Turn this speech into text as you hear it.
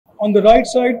On the right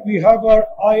side, we have our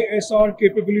ISR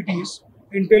capabilities,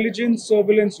 intelligence,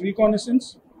 surveillance,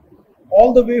 reconnaissance,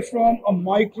 all the way from a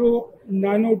micro,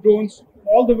 nano drones,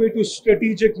 all the way to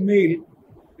strategic mail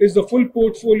is the full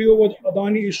portfolio what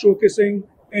Adani is showcasing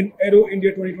in Aero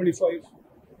India 2025.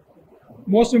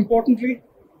 Most importantly,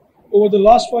 over the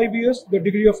last 5 years, the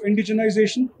degree of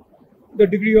indigenization, the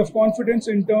degree of confidence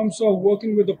in terms of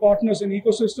working with the partners in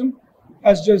ecosystem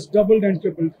has just doubled and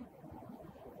tripled.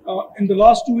 In the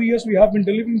last 2 years, we have been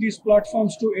delivering these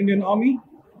platforms to Indian Army,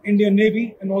 Indian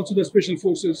Navy, and also the Special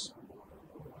Forces.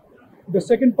 The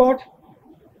second part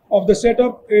of the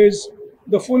setup is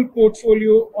the full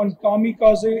portfolio on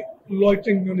kamikaze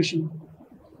loitering munition.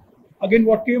 Again,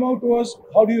 what came out was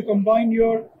how do you combine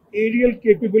your aerial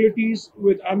capabilities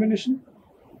with ammunition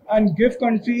and give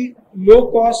country low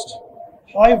cost,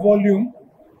 high volume,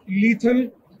 lethal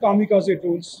kamikaze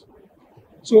drones.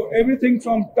 So everything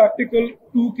from tactical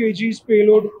 2 kgs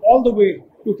payload all the way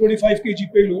to 25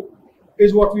 kg payload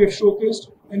is what we have showcased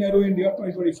in Aero India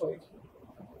 2025.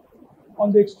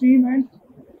 On the extreme end,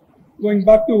 going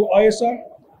back to ISR,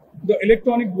 the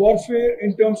electronic warfare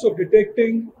in terms of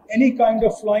detecting any kind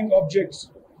of flying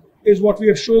objects is what we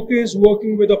have showcased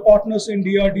working with the partners in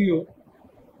DRDO.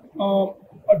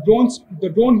 The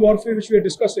drone warfare which we are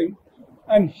discussing,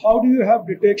 and how do you have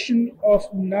detection of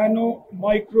nano,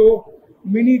 micro,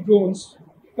 mini drones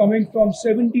coming from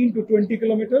 17 to 20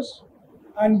 kilometers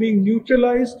and being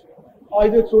neutralized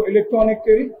either through electronic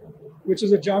kill, which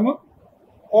is a jammer,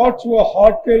 or through a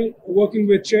hard kill working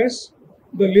with chess.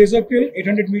 The laser kill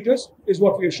 800 meters is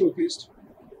what we have showcased.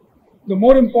 The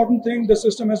more important thing, the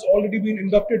system has already been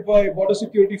inducted by Border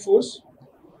Security Force.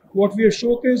 What we have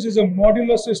showcased is a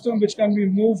modular system which can be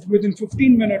moved within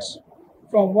 15 minutes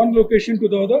from one location to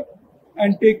the other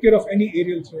and take care of any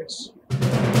aerial threats.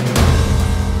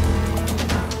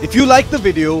 If you like the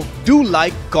video, do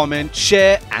like, comment,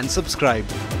 share and subscribe.